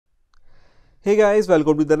Hey guys,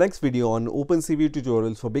 welcome to the next video on OpenCV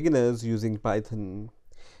tutorials for beginners using Python.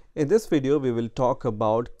 In this video, we will talk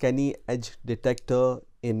about Canny Edge Detector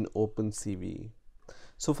in OpenCV.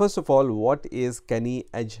 So first of all, what is Canny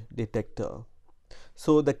Edge Detector?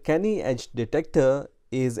 So the Canny Edge Detector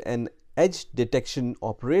is an edge detection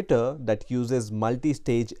operator that uses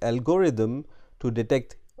multi-stage algorithm to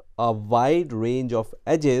detect a wide range of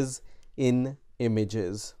edges in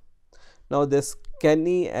images. Now this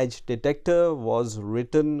Canny Edge Detector was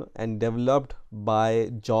written and developed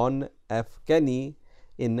by John F. Canny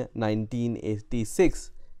in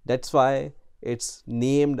 1986. That's why it's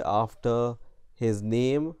named after his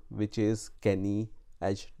name, which is Canny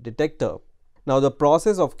Edge Detector. Now the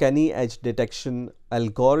process of Canny Edge detection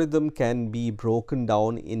algorithm can be broken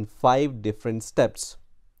down in 5 different steps.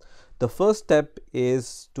 The first step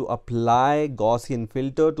is to apply Gaussian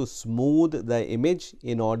filter to smooth the image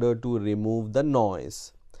in order to remove the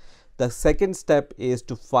noise. The second step is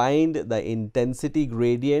to find the intensity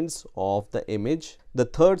gradients of the image. The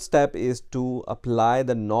third step is to apply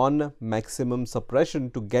the non-maximum suppression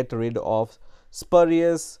to get rid of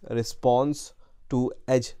spurious response to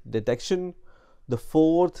edge detection. The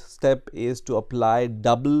fourth step is to apply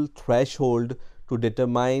double threshold to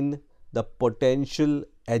determine the potential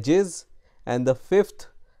edges, and the fifth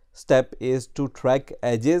step is to track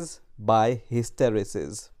edges by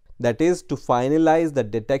hysteresis. That is to finalize the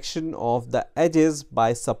detection of the edges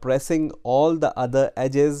by suppressing all the other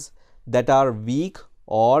edges that are weak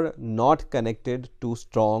or not connected to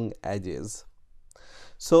strong edges.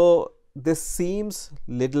 So this seems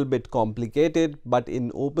little bit complicated, but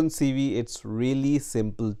in OpenCV it's really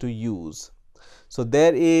simple to use. So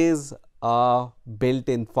there is a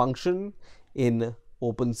built-in function in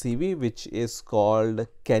OpenCV which is called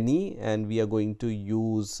Canny, and we are going to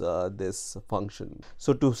use this function.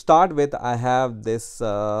 So to start with, I have this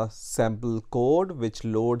sample code which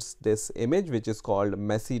loads this image, which is called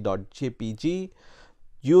messy.jpg,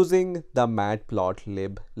 using the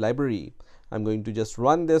matplotlib library. I'm going to just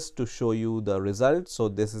run this to show you the result. So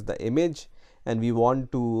this is the image, and we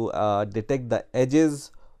want to detect the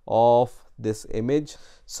edges of this image.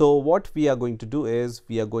 So what we are going to do is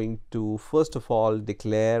we are going to first of all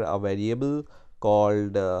declare a variable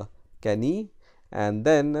called Canny, and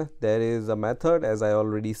then there is a method, as I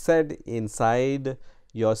already said, inside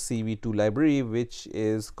your CV2 library, which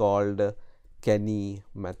is called Canny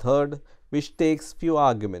method, which takes few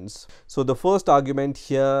arguments. So the first argument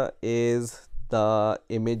here is the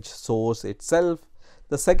image source itself.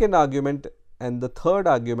 The second argument and the third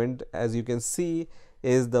argument, as you can see,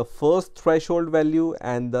 is the first threshold value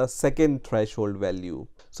and the second threshold value.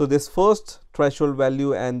 So this first threshold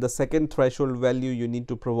value and the second threshold value you need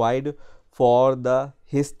to provide for the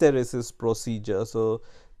hysteresis procedure. So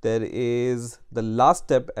there is the last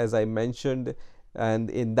step, as I mentioned, and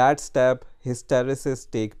in that step hysteresis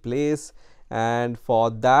take place, and for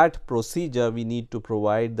that procedure we need to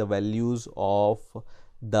provide the values of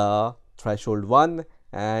the threshold 1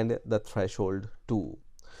 and the threshold 2.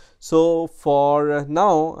 So for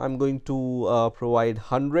now I'm going to provide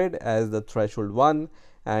 100 as the threshold 1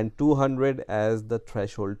 and 200 as the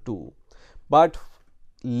threshold 2. But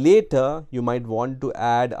later you might want to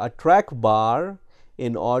add a track bar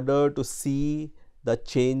in order to see the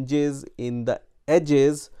changes in the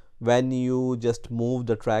edges when you just move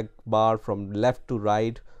the track bar from left to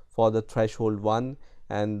right for the threshold 1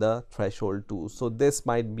 and the threshold 2. So this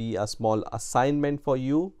might be a small assignment for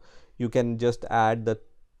you. You can just add the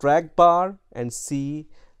track bar and see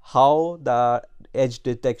how the edge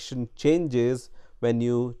detection changes when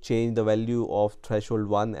you change the value of threshold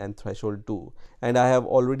 1 and threshold 2. And I have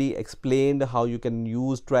already explained how you can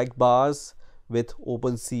use track bars with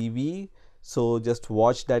OpenCV. So just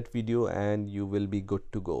watch that video and you will be good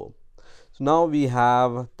to go. So now we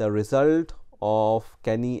have the result of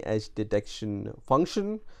Canny Edge Detection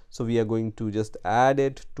function. So we are going to just add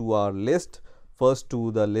it to our list, first to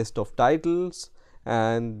the list of titles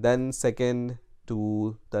and then second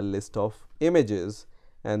to the list of images,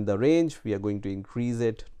 and the range we are going to increase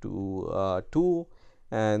it to 2,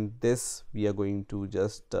 and this we are going to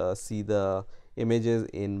just see the images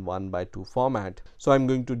in 1:2 format. So I'm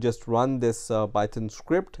going to just run this Python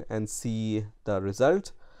script and see the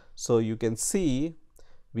result. So you can see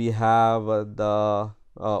we have the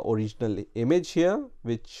original image here,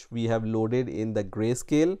 which we have loaded in the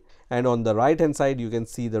grayscale, and on the right hand side you can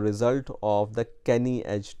see the result of the Canny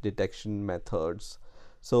Edge detection methods.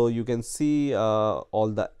 So you can see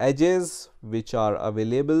all the edges which are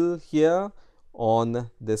available here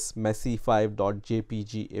on this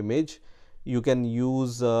messy5.jpg image. You can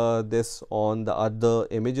use this on the other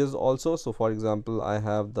images also. So for example, I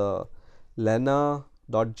have the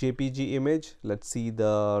lena.jpg image. Let's see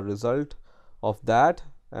the result of that,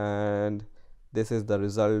 and this is the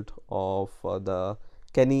result of the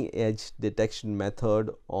Canny Edge detection method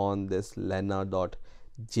on this lena.jpg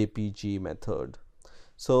method.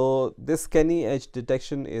 So this Canny Edge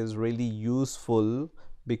detection is really useful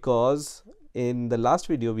because in the last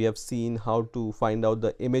video we have seen how to find out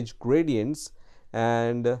the image gradients,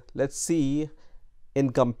 and let's see in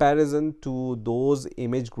comparison to those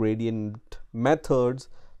image gradient methods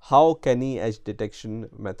how Canny Edge detection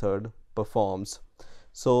method performs.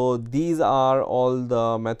 So these are all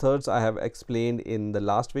the methods I have explained in the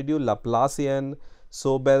last video: Laplacian,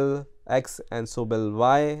 Sobel X and Sobel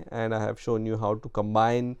Y, and I have shown you how to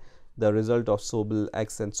combine the result of Sobel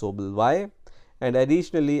X and Sobel Y. And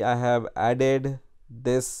additionally I have added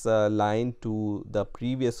this line to the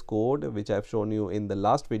previous code which I have shown you in the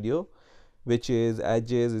last video, which is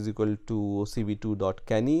edges is equal to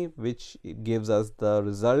cv2.canny, which gives us the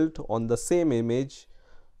result on the same image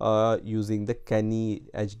using the Canny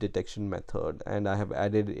Edge detection method, and I have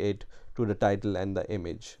added it to the title and the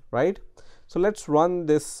image, right? So let's run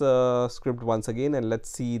this script once again and let's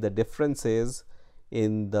see the differences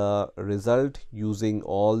in the result using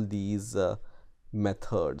all these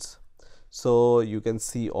methods. So you can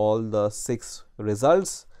see all the 6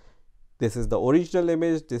 results. This is the original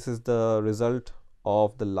image, this is the result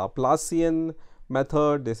of the Laplacian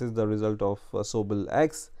method, this is the result of Sobel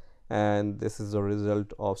X, and this is the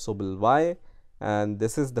result of Sobel Y, and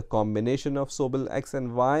this is the combination of Sobel X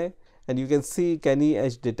and Y. And you can see Canny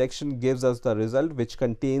Edge detection gives us the result which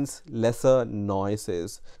contains lesser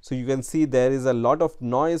noises. So you can see there is a lot of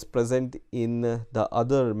noise present in the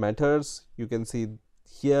other methods. You can see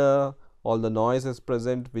here all the noise is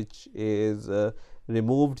present which is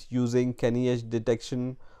removed using Canny Edge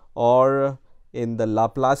detection, or in the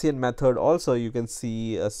Laplacian method also you can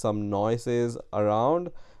see some noises around,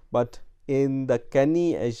 but in the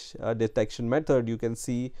Canny Edge detection method you can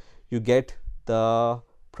see you get the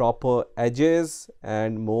proper edges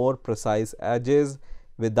and more precise edges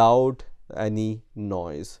without any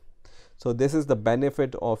noise. So this is the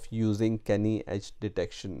benefit of using Canny Edge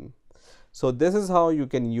detection. So this is how you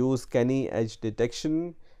can use Canny Edge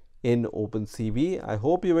detection in OpenCV. I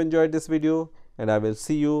hope you enjoyed this video and I will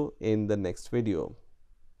see you in the next video.